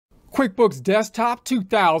QuickBooks Desktop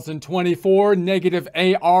 2024 negative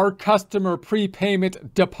AR customer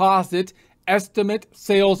prepayment deposit estimate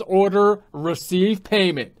sales order receive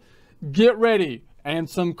payment. Get ready and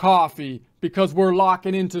some coffee because we're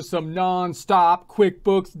locking into some non-stop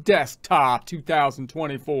QuickBooks Desktop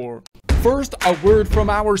 2024. First, a word from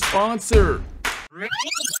our sponsor.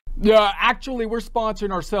 Yeah, actually, we're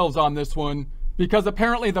sponsoring ourselves on this one because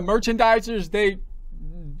apparently the merchandisers, they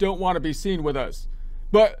don't want to be seen with us.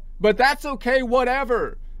 But that's okay,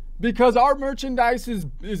 whatever, because our merchandise is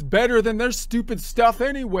better than their stupid stuff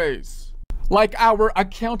anyways. Like our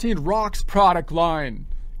Accounting Rocks product line.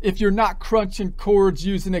 If you're not crunching chords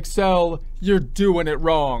using Excel, you're doing it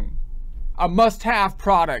wrong. A must-have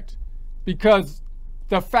product, because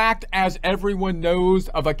the fact, as everyone knows,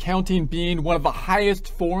 of accounting being one of the highest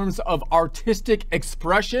forms of artistic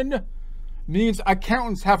expression means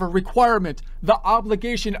accountants have a requirement, the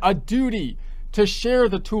obligation, a duty to share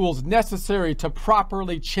the tools necessary to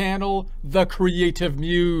properly channel the creative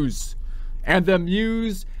muse. And the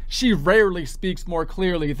muse, she rarely speaks more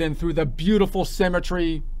clearly than through the beautiful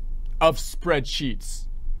symmetry of spreadsheets.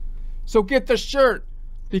 So get the shirt,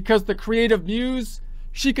 because the creative muse,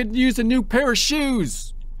 she could use a new pair of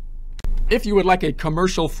shoes. If you would like a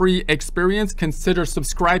commercial-free experience, consider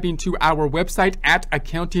subscribing to our website at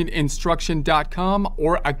accountinginstruction.com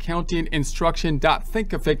or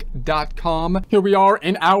accountinginstruction.thinkific.com. Here we are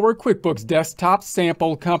in our QuickBooks Desktop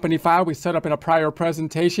sample company file we set up in a prior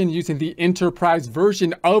presentation using the enterprise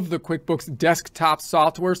version of the QuickBooks Desktop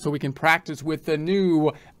software so we can practice with the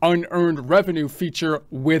new unearned revenue feature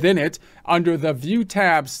within it. Under the View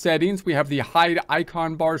tab settings, we have the hide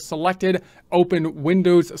icon bar selected, open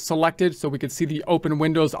windows selected, so we can see the open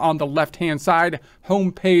windows on the left hand side.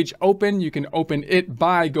 Home page open, you can open it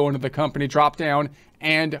by going to the company drop down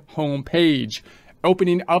and home page.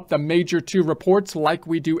 Opening up the major two reports like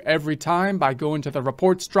we do every time by going to the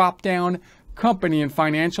reports drop down, company and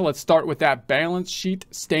financial. Let's start with that balance sheet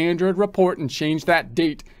standard report and change that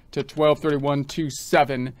date to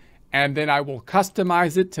 12/31/27, and then I will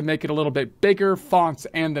customize it to make it a little bit bigger, fonts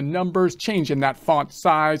and the numbers, changing that font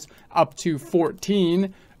size up to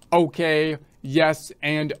 14. Okay, yes,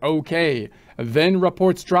 and okay. Then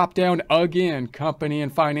reports drop down again, company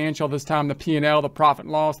and financial, this time the P&L, the profit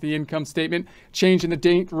and loss, the income statement, changing the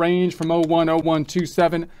date range from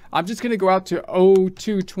 01/01/27. I'm just gonna go out to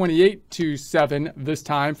 02/28/27 this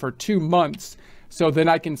time for 2 months. So then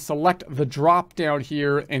I can select the drop down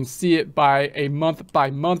here and see it by a month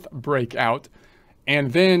breakout.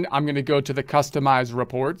 And then I'm going to go to the customize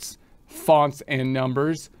reports, fonts and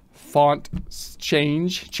numbers, font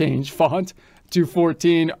change font to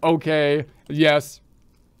 14. Okay, yes,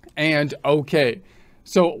 and okay.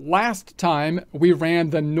 So last time we ran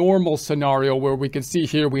the normal scenario where we can see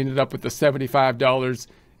here we ended up with the $75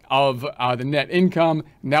 of the net income.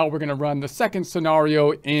 Now we're going to run the second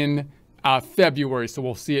scenario in February, so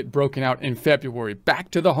we'll see it broken out in February.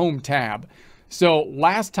 Back to the home tab. So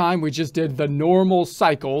last time we just did the normal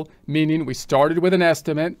cycle, meaning we started with an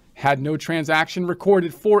estimate, had no transaction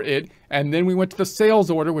recorded for it, and then we went to the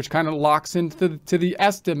sales order, which kind of locks into the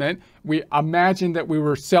estimate. We imagined that we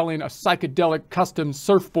were selling a psychedelic custom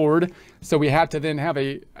surfboard, so we had to then have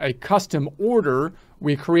a custom order.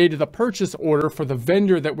 We created a purchase order for the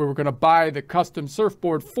vendor that we were going to buy the custom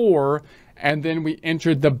surfboard for, and then we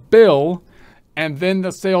entered the bill, and then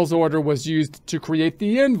the sales order was used to create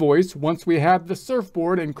the invoice once we had the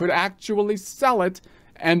surfboard and could actually sell it,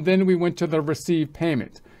 and then we went to the receive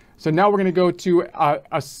payment. So now we're going to go to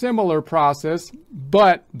a similar process,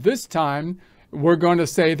 but this time we're going to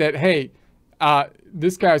say that, hey,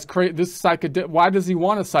 this guy's crazy. Why does he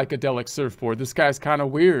want a psychedelic surfboard? This guy's kind of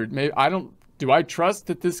weird. Maybe do I trust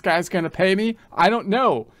that this guy's going to pay me? I don't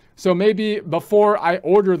know. So maybe before I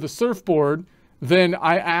order the surfboard, then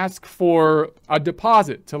I ask for a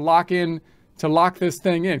deposit to lock this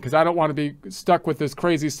thing in, because I don't want to be stuck with this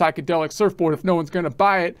crazy psychedelic surfboard if no one's going to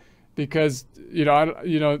buy it, because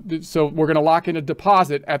so we're going to lock in a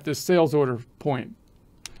deposit at this sales order point.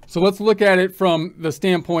 So let's look at it from the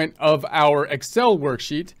standpoint of our Excel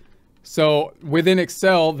worksheet. So within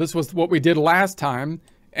Excel, this was what we did last time,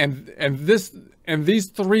 and these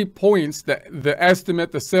 3 points, the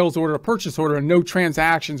estimate, the sales order, purchase order, and no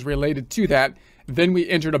transactions related to that. Then we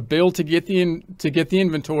entered a bill to get the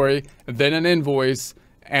inventory, then an invoice,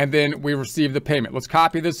 and then we received the payment. Let's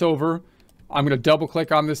copy this over. I'm going to double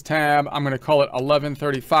click on this tab. I'm going to call it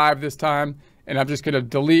 1135 this time, and I'm just going to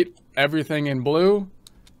delete everything in blue,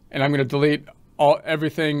 and I'm going to delete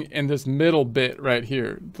everything in this middle bit right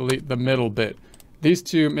here. Delete the middle bit. These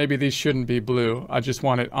two, maybe these shouldn't be blue. I just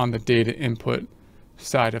want it on the data input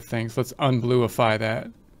side of things. Let's unbluify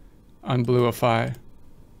that. unbluify,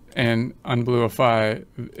 and unbluify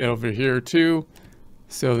over here too,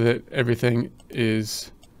 so that everything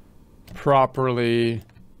is properly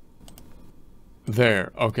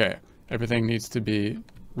there. Okay, everything needs to be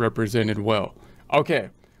represented well. Okay,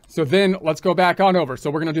 so then let's go back on over.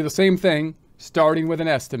 So we're gonna do the same thing, starting with an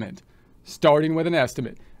estimate. Starting with an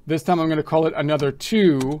estimate. This time I'm gonna call it another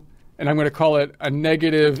 2, and I'm gonna call it a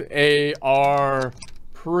negative AR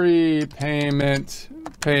prepayment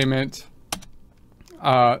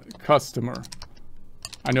customer.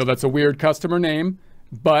 I know that's a weird customer name,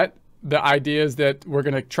 but the idea is that we're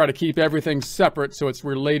going to try to keep everything separate so it's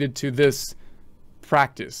related to this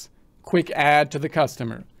practice. Quick add to the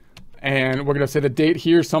customer. And we're going to say the date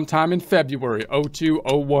here sometime in February,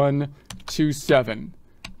 02/01/27.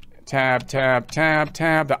 Tab, tab, tab,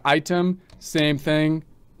 tab. The item, same thing,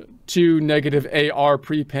 to negative AR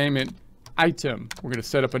prepayment item. We're going to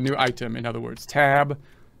set up a new item, in other words, tab,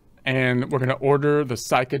 and we're going to order the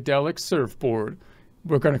psychedelic surfboard.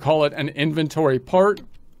 We're going to call it an inventory part,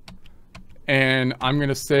 and I'm going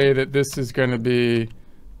to say that this is going to be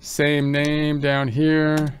same name down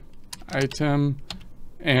here, item,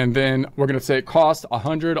 and then we're going to say cost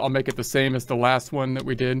 100. I'll make it the same as the last one that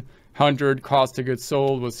we did. 100 cost of goods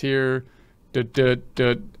sold was here,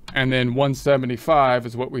 and then 175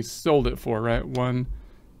 is what we sold it for, right?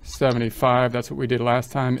 175, that's what we did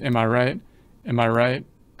last time. Am I right? Am I right?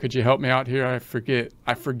 Could you help me out here? I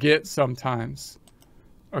forget sometimes.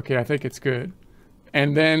 Okay, I think it's good.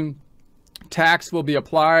 And then tax will be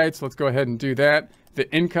applied, so let's go ahead and do that. The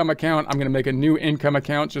income account, I'm gonna make a new income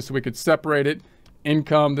account just so we could separate it.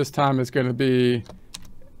 Income this time is gonna be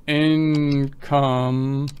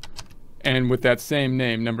income, and with that same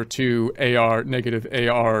name, number 2, AR, negative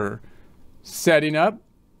AR. Setting up,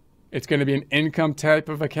 it's gonna be an income type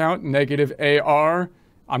of account, negative AR.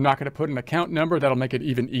 I'm not gonna put an account number, that'll make it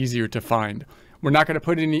even easier to find. We're not gonna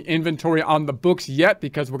put any inventory on the books yet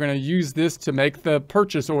because we're gonna use this to make the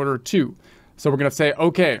purchase order too. So we're gonna say,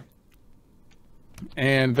 okay.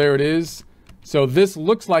 And there it is. So this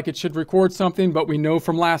looks like it should record something, but we know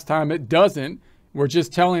from last time it doesn't. We're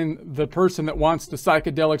just telling the person that wants the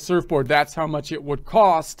psychedelic surfboard, that's how much it would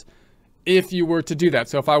cost if you were to do that.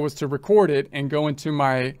 So if I was to record it and go into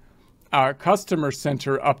my customer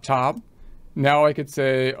center up top, now I could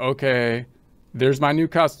say, okay, there's my new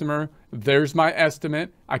customer, there's my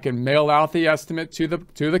estimate. I can mail out the estimate to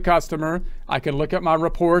the customer. I can look at my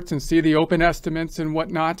reports and see the open estimates and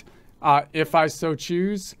whatnot, if I so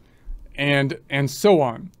choose, and so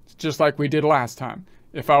on, just like we did last time.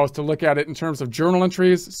 If I was to look at it in terms of journal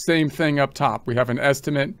entries, same thing up top. We have an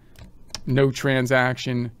estimate, no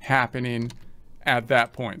transaction happening at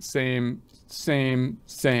that point. Same.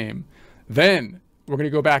 Then we're going to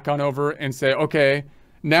go back on over and say, okay,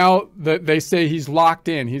 now that they say he's locked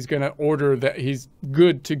in, he's going to order that, he's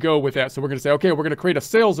good to go with that. So we're going to say, okay, we're going to create a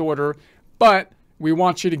sales order, but we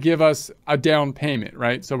want you to give us a down payment,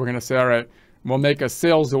 right? So we're going to say, all right, we'll make a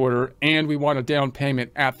sales order and we want a down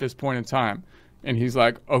payment at this point in time. And he's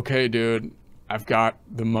like, okay, dude, I've got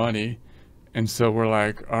the money. And so we're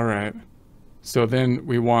like, all right. So then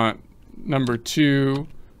we want number 2,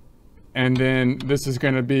 and then this is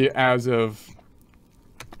going to be as of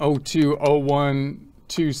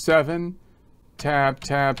 02/01/27, tab,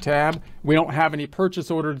 tab, tab. We don't have any purchase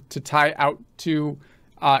order to tie out to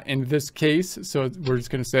in this case. So we're just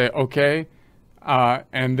going to say, okay.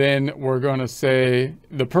 And then we're going to say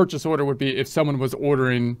the purchase order would be if someone was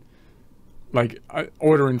ordering,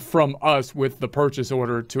 ordering from us with the purchase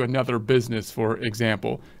order to another business, for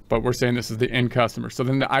example. But we're saying this is the end customer. So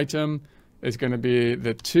then the item is going to be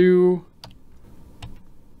the 2.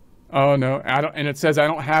 Oh no, and it says I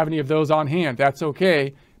don't have any of those on hand. That's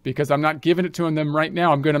okay, because I'm not giving it to them right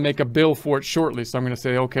now. I'm going to make a bill for it shortly. So I'm going to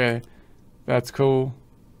say, okay, that's cool.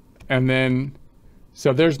 And then,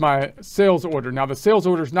 so there's my sales order. Now the sales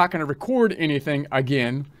order is not going to record anything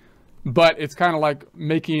again, but it's kind of like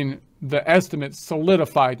making the estimate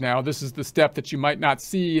solidified now. This is the step that you might not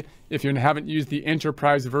see if you haven't used the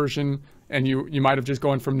enterprise version, and you might have just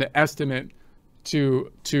gone from the estimate to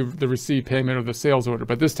the receive payment or the sales order.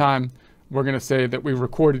 But this time we're going to say that we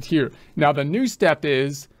recorded here. Now the new step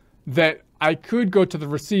is that I could go to the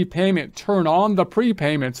receive payment, turn on the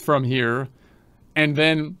prepayments from here, and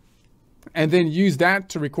then use that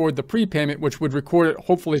to record the prepayment, which would record it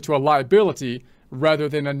hopefully to a liability rather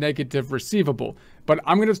than a negative receivable. But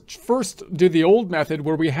I'm going to first do the old method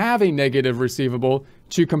where we have a negative receivable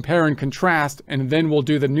to compare and contrast, and then we'll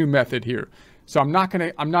do the new method here. So I'm not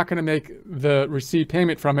going to make the receive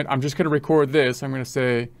payment from it. I'm just going to record this. I'm going to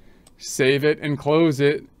say save it and close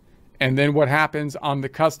it, And then what happens on the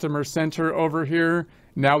customer center over here?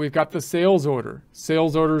 Now we've got the sales order.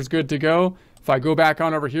 Sales order is good to go. If I go back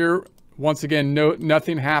on over here, once again,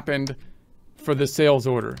 nothing happened for the sales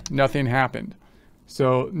order. Nothing happened.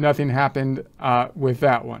 So nothing happened with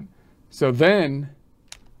that one. So then,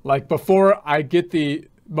 like before I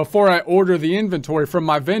order the inventory from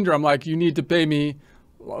my vendor, I'm like, you need to pay me,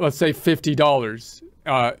 let's say $50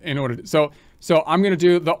 in order to, so I'm going to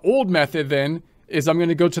do the old method then is I'm going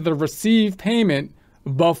to go to the receive payment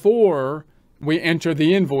before we enter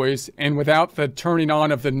the invoice and without the turning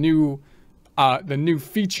on of the new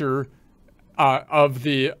feature of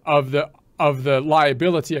the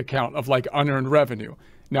liability account of like unearned revenue.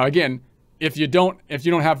 Now again, if you don't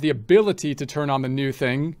have the ability to turn on the new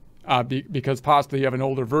thing because possibly you have an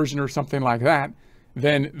older version or something like that,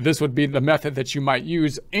 then this would be the method that you might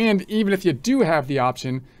use. And even if you do have the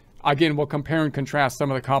option, again, we'll compare and contrast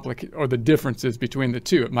some of the differences between the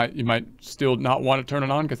two. You might still not want to turn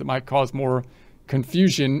it on because it might cause more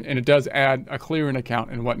confusion, and it does add a clearing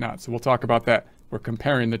account and whatnot. So we'll talk about that. We're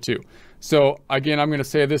comparing the two. So again, I'm going to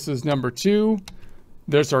say this is number 2.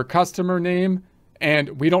 There's our customer name,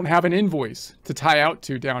 and we don't have an invoice to tie out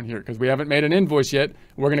to down here because we haven't made an invoice yet.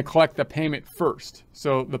 We're going to collect the payment first.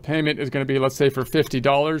 So the payment is going to be, let's say, for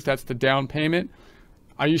 $50. That's the down payment.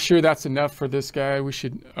 Are you sure that's enough for this guy? We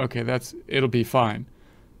should, okay, it'll be fine.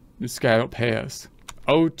 This guy will pay us.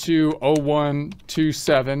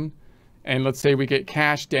 020127, and let's say we get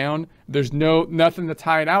cash down. There's nothing to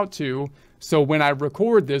tie it out to. So when I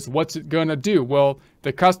record this, what's it gonna do? Well,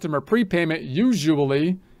 the customer prepayment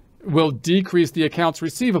usually will decrease the accounts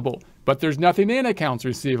receivable, but there's nothing in accounts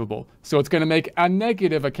receivable. So it's gonna make a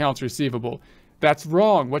negative accounts receivable. That's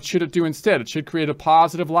wrong. What should it do instead? It should create a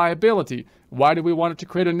positive liability. Why do we want it to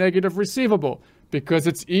create a negative receivable? Because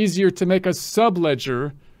it's easier to make a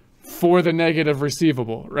subledger for the negative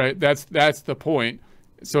receivable, right? That's the point.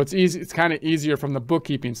 So it's easy. It's kind of easier from the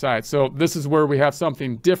bookkeeping side. So this is where we have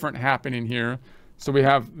something different happening here. So we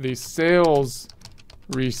have the sales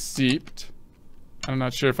receipt. I'm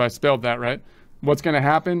not sure if I spelled that right. What's going to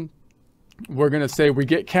happen? We're going to say we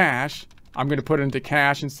get cash. I'm going to put it into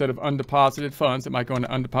cash instead of undeposited funds. It might go into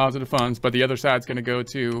undeposited funds, but the other side's going to go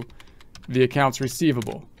to the accounts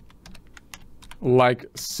receivable, like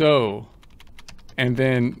so. And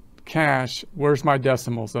then cash, where's my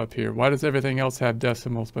decimals up here? Why does everything else have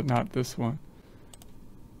decimals, but not this one?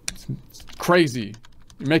 It's crazy.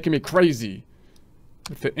 You're making me crazy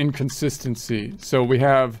with the inconsistency. So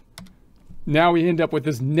now we end up with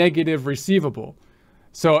this negative receivable.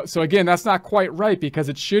 So again, that's not quite right because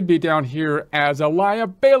it should be down here as a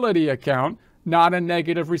liability account, not a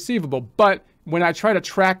negative receivable. But when I try to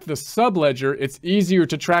track the subledger, it's easier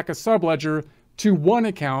to track a subledger to one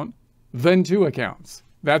account than 2 accounts.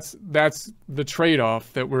 That's the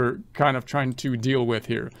trade-off that we're kind of trying to deal with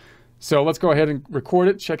here. So let's go ahead and record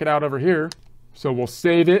it, check it out over here. So we'll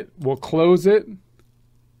save it, we'll close it.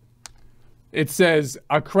 It says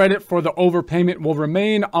a credit for the overpayment will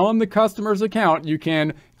remain on the customer's account. You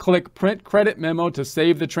can click print credit memo to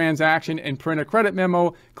save the transaction and print a credit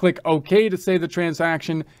memo. Click OK to save the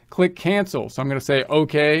transaction. Click cancel. So I'm going to say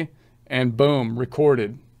OK and boom,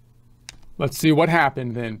 recorded. Let's see what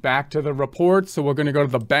happened then. Back to the report. So we're going to go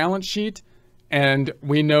to the balance sheet, and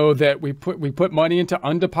we know that we put money into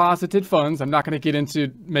undeposited funds. I'm not going to get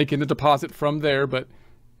into making the deposit from there, but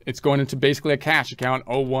it's going into basically a cash account,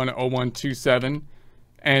 010127.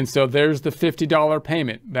 And so there's the $50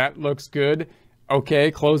 payment. That looks good. Okay,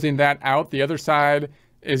 closing that out. The other side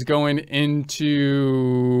is going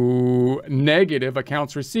into negative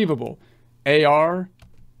accounts receivable. AR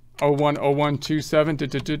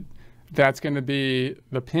 010127. That's going to be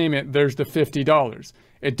the payment. There's the $50.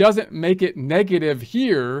 It doesn't make it negative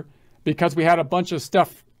here because we had a bunch of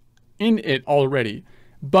stuff in it already.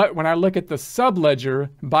 But when I look at the subledger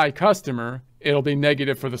by customer, it'll be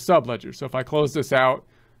negative for the subledger. So if I close this out,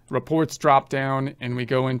 reports drop down, and we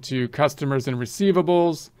go into customers and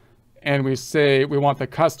receivables, and we say we want the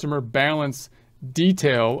customer balance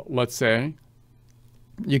detail, let's say.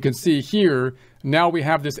 You can see here, now we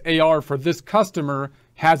have this AR for this customer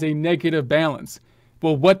has a negative balance.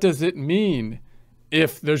 Well, what does it mean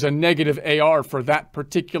if there's a negative AR for that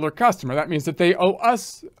particular customer? That means that they owe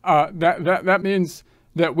us, that means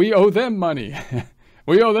that we owe them money.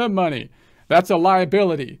 We owe them money. That's a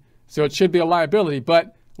liability. So it should be a liability,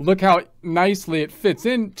 but look how nicely it fits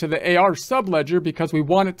into the AR subledger because we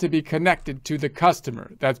want it to be connected to the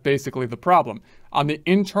customer. That's basically the problem. On the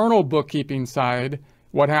internal bookkeeping side,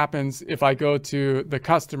 what happens if I go to the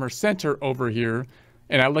customer center over here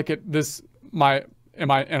and I look at this,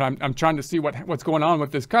 I'm trying to see what's going on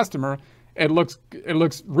with this customer, it looks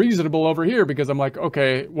reasonable over here because I'm like,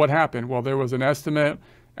 okay, what happened? Well, there was an estimate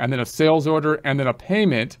and then a sales order and then a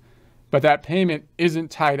payment, but that payment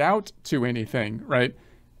isn't tied out to anything, right?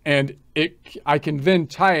 And I can then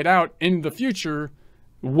tie it out in the future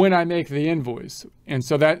when I make the invoice. And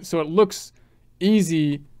so it looks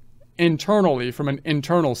easy internally from an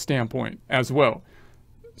internal standpoint as well.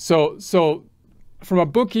 So from a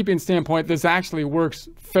bookkeeping standpoint, this actually works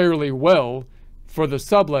fairly well for the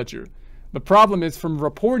subledger. The problem is from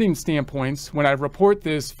reporting standpoints, when I report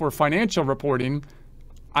this for financial reporting,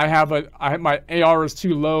 my AR is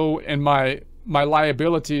too low and my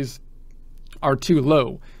liabilities are too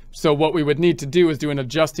low. So what we would need to do is do an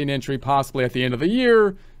adjusting entry possibly at the end of the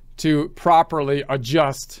year to properly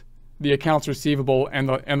adjust the accounts receivable and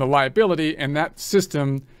the liability, and that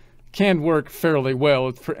system can work fairly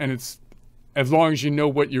well. And it's, as long as you know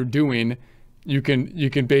what you're doing,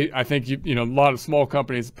 I think a lot of small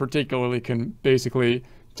companies particularly can basically,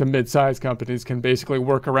 to mid-sized companies, can basically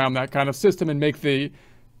work around that kind of system and make the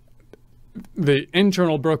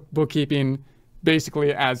internal bookkeeping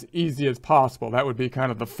basically as easy as possible. That would be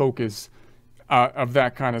kind of the focus of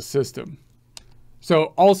that kind of system.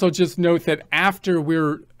 So also just note that after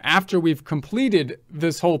we've completed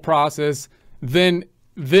this whole process, then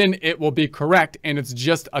it will be correct, and it's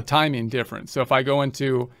just a timing difference. So if I go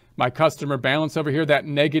into my customer balance over here, that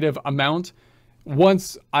negative amount,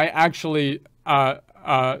 once I actually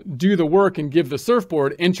do the work and give the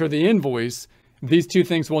surfboard, enter the invoice, these two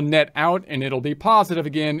things will net out and it'll be positive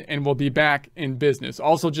again and we'll be back in business.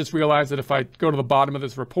 Also just realize that if I go to the bottom of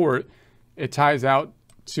this report, it ties out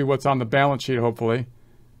to what's on the balance sheet, hopefully.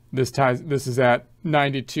 This is at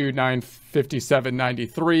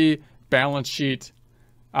 92,957.93, balance sheet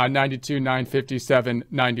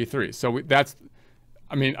 92,957.93. So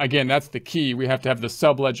again, that's the key. We have to have the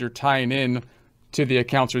subledger tying in to the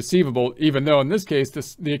accounts receivable, even though in this case,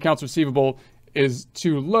 the accounts receivable is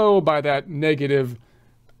too low by that negative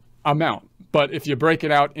amount. But if you break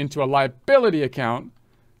it out into a liability account,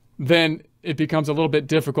 then it becomes a little bit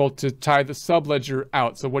difficult to tie the subledger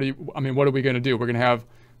out. So what are we going to do? We're going to have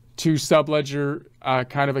two subledger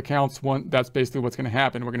kind of accounts. That's basically what's going to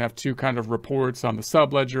happen. We're going to have two kind of reports on the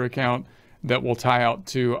subledger account that will tie out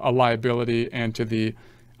to a liability and to the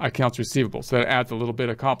accounts receivable. So that adds a little bit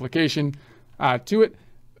of complication to it.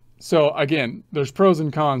 So again, there's pros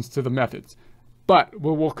and cons to the methods. But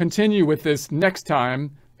we'll continue with this next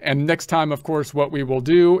time. And next time, of course, what we will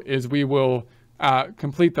do is we will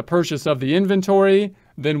complete the purchase of the inventory.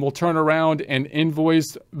 Then we'll turn around and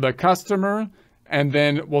invoice the customer. And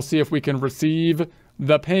then we'll see if we can receive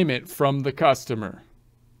the payment from the customer.